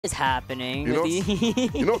is happening?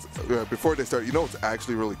 You know before they start, you know what's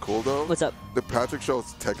actually really cool though? What's up? The Patrick show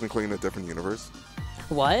is technically in a different universe.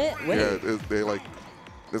 What? Wait. Yeah, they like,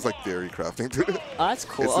 there's like theory crafting to it. Oh, that's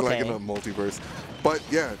cool. It's okay. like in a multiverse. But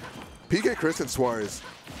yeah, PkChris and Suarez,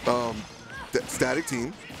 static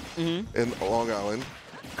team in Long Island.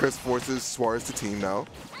 Chris forces Suarez to team now.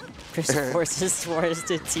 Chris forces Suarez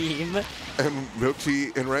to team. And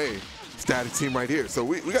milkche and Ray, static team right here. So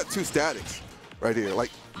we got two statics right here, like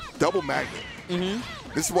double magnet.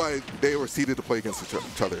 This is why they were seeded to play against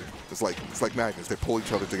each other. It's like magnets. They pull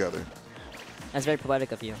each other together. That's very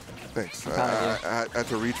poetic of you. Thanks. I had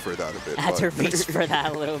to reach for that a bit. I had to reach for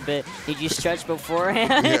that a little bit. Did you stretch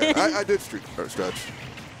beforehand? Yeah, I did stretch.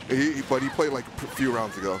 But he played like a few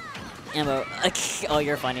rounds ago. Yeah, but, oh,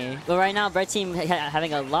 you're funny. But right now, Red Team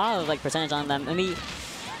having a lot of like percentage on them. I mean,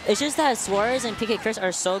 it's just that Suarez and PkChris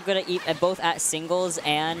are so good at both at singles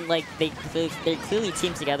and like they clearly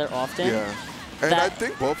team together often. Yeah. And I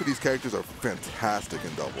think both of these characters are fantastic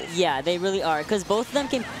in doubles. Yeah, they really are. Because both of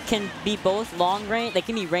them can be both long range, they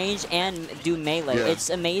can be ranged and do melee. Yeah. It's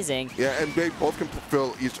amazing. Yeah, and they both can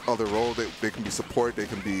fulfill each other role. They can be support, they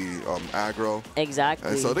can be aggro. Exactly.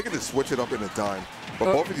 And so they can just switch it up in a dime. But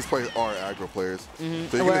both of these players are aggro players. So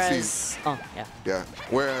you're going to see. Oh, yeah. Yeah.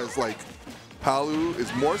 Whereas, like, Palu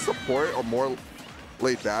is more support or more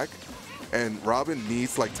laid back. And Robin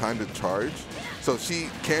needs like time to charge. So she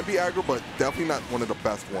can be aggro, but definitely not one of the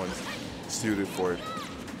best ones suited for it.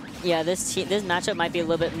 Yeah, this matchup might be a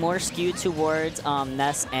little bit more skewed towards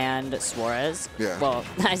Ness and Suarez. Yeah. Well,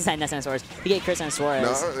 I said Ness and Suarez. PkChris and Suarez.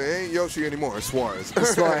 No, it ain't Yoshi anymore. It's Suarez.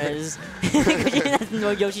 Suarez. That's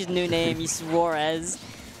Yoshi's new name. He's Suarez.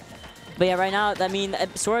 But yeah, right now, I mean,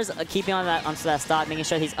 Suarez keeping on onto that stock, making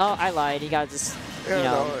sure he's. Oh, I lied. He got just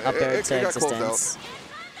up there to existence.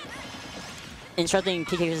 Instructing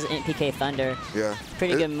PkChris and PK Thunder. Yeah.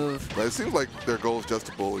 Pretty good move. But it seems like their goal is just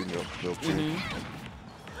to bully milkche.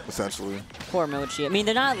 Essentially. Poor milkche. I mean,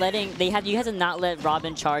 they're not letting. You have to not let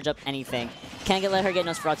Robin charge up anything. Can't let her get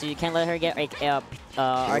Nosferatu. You can't let her get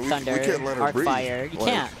Arc Thunder. We can't let her Arc breathe. Fire. You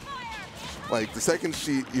can't. Like the second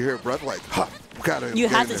you hear her breath, like, ha, gotta. You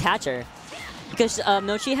have to catch her. Because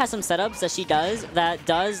milkche has some setups that she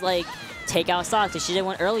does like take out stock. So she did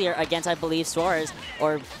one earlier against, I believe, Suarez,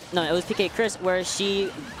 or no, it was PkChris, where she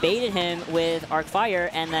baited him with Arc Fire,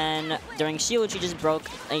 and then during Shield, she just broke,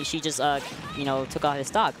 she just, took out his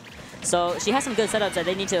stock. So she has some good setups that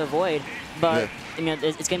they need to avoid, but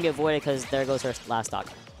it's going to be avoided because there goes her last stock.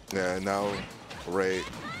 Yeah, now Ray,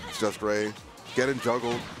 it's just Ray, getting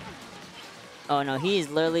juggled. Oh no, he's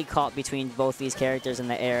literally caught between both these characters in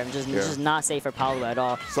the air. It's just not safe for Palu at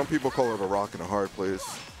all. Some people call it a rock and a hard place.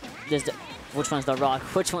 Which one's the rock?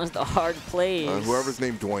 Which one's the hard place? Whoever's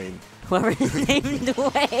named Dwayne. Whoever's named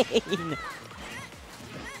Dwayne.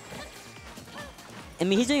 I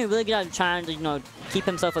mean, he's doing a really good job trying to, keep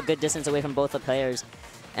himself a good distance away from both the players,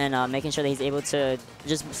 and making sure that he's able to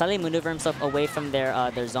just slightly maneuver himself away from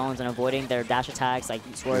their zones and avoiding their dash attacks, like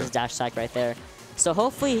Suarez's dash attack right there. So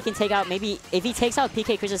hopefully he can take out, maybe if he takes out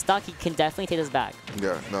PkChris' stock, he can definitely take this back.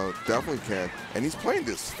 Yeah, no, definitely can. And he's playing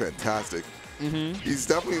this fantastic. He's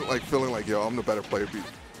definitely like feeling like, yo, I'm the better player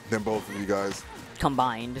than both of you guys.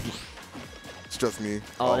 Combined. It's just me.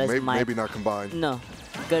 Oh, maybe not combined. No.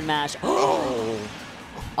 Good match. Oh,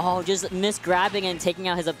 just misgrabbing and taking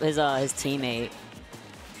out his teammate.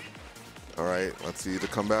 All right, let's see the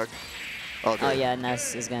comeback. Okay. Oh yeah,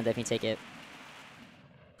 Ness is gonna definitely take it.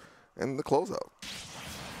 And the closeout.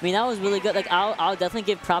 I mean, that was really good. Like, I'll definitely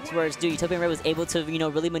give props where it's due. UtopianRay was able to,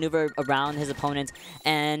 really maneuver around his opponents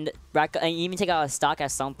and even take out a stock at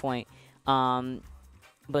some point. But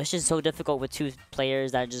it's just so difficult with two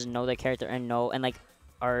players that just know their character and like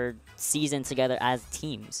are seasoned together as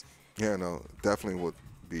teams. Yeah, no, definitely would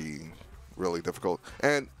be really difficult.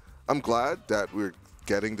 And I'm glad that we're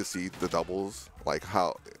getting to see the doubles, like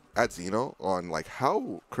how at Xeno on like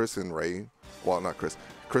how Chris and Ray, well, not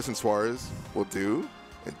Chris and Suarez will do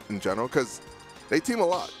in general, because they team a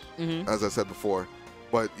lot, as I said before,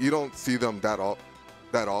 but you don't see them that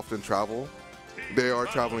often travel. They are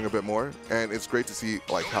traveling a bit more, and it's great to see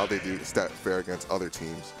like how they do stat fair against other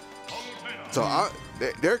teams. So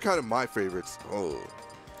they're kind of my favorites. Oh,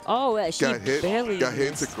 she got hit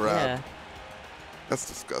into grab. Yeah. That's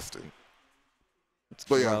disgusting.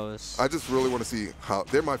 But gross. Yeah, I just really want to see how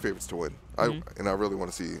they're my favorites to win. And I really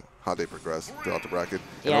want to see how they progress throughout the bracket.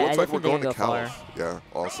 And it looks like we're going to Cal. Yeah,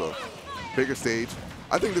 also. Bigger stage.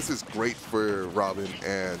 I think this is great for Robin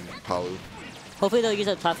and Palu. Hopefully they'll use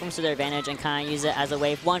the platforms to their advantage and kind of use it as a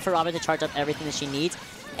way, one, for Robin to charge up everything that she needs,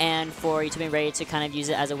 and for UtopianRay to kind of use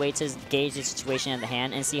it as a way to gauge the situation at the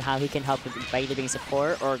hand and see how he can help by either being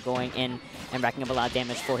support or going in and racking up a lot of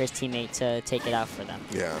damage for his teammate to take it out for them.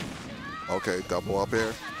 Yeah. Okay, double up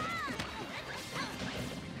air.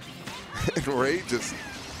 And Ray just,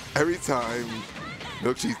 every time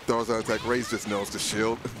milkche throws an attack, Ray just knows to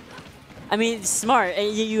shield. I mean, smart.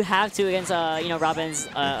 You have to against you know, Robin's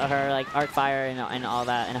her like arc fire and all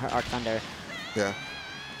that, and her arc thunder. Yeah.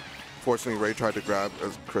 Fortunately, Ray tried to grab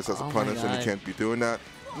Chris as a punish, and he can't be doing that.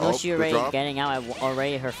 Yoshi Ray getting out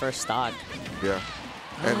already her first stock. Yeah.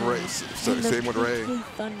 And Ray, same with Ray. PK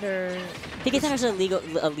Thunder. PK Thunder is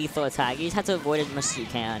a lethal attack. You just have to avoid it as much as you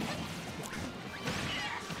can.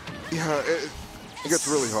 Yeah, it gets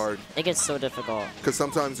really hard. It gets so difficult. Because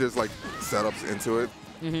sometimes there's like setups into it.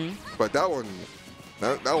 But that one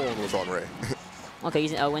was on Ray. Okay,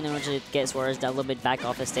 using when they to get Suarez a little bit back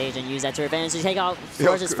off the stage and use that to advantage to take out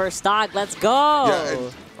Suarez's first stock. Let's go! Yeah,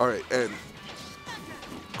 and, all right, and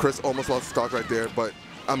Chris almost lost stock right there, but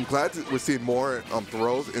I'm glad we're seeing more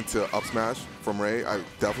throws into up smash from Ray. I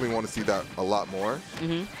definitely want to see that a lot more.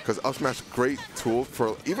 Because up smash, great tool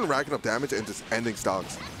for even racking up damage and just ending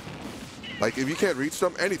stocks. Like, if you can't reach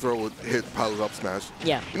them, any throw will hit Palu's up smash.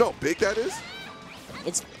 Yeah. You know how big that is?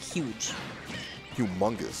 It's huge.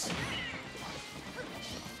 Humongous.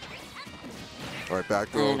 All right, back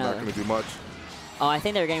throw, not going to do much. Oh, I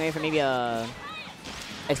think they were getting ready for maybe a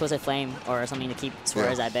explosive flame or something to keep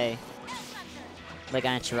Suarez at bay. They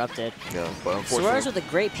got interrupted. Yeah, but unfortunately, Suarez with a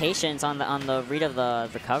great patience on the read of the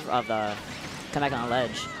recover of the comeback on the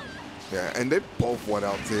ledge. Yeah, and they both went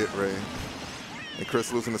out to hit Ray. And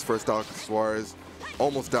Chris losing his first stock. Suarez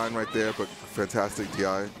almost dying right there, but fantastic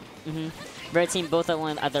DI. Red team both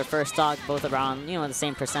at their first stock, both around the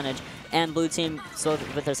same percentage, and blue team so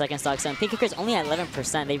with their second stock. So PkChris only at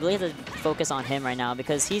 11%. They really have to focus on him right now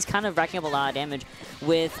because he's kind of racking up a lot of damage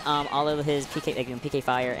with all of his PK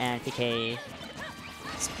Fire and PK.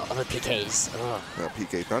 All the PKs.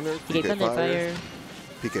 PK Thunder, PK Thunder Fire,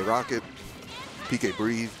 PK Rocket, PK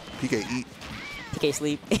Breathe, PK Eat, PK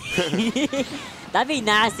Sleep. That'd be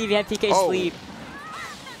nasty if you had PK Sleep.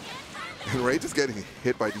 And Ray just getting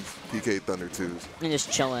hit by these PK Thunder 2s. And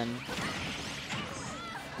just chilling.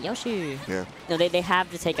 Yoshi. Yeah. No, they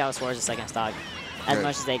have to take out Suarez's second stock as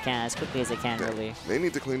much as they can, as quickly as they can, really. They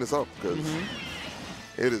need to clean this up because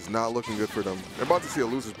it is not looking good for them. They're about to see a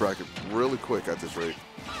loser's bracket really quick at this rate.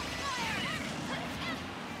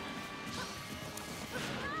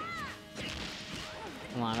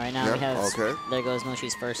 Come on, right now we have. There goes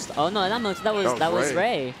milkche's first. Oh no, not milkche. That was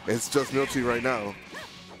Ray. It's just milkche right now.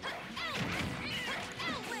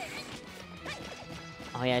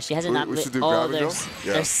 Oh yeah, she hasn't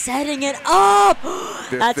they're setting it up.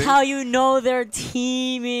 That's how you know they're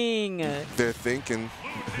teaming. They're thinking.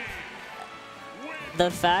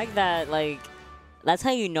 The fact that that's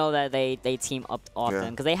how you know that they team up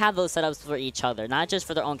often because they have those setups for each other, not just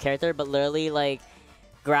for their own character, but literally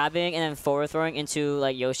grabbing and then forward throwing into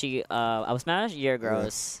Yoshi up smash. You're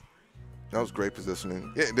gross. Yeah. That was great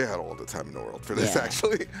positioning. Yeah, they had all the time in the world for this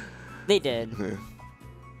actually. They did. Yeah.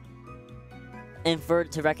 And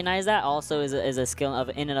to recognize that also is a skill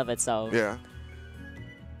in and of itself. Yeah.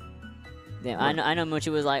 Yeah, I know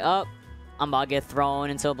milkche was like, oh, I'm about to get thrown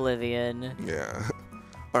into oblivion. Yeah.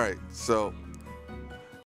 All right, so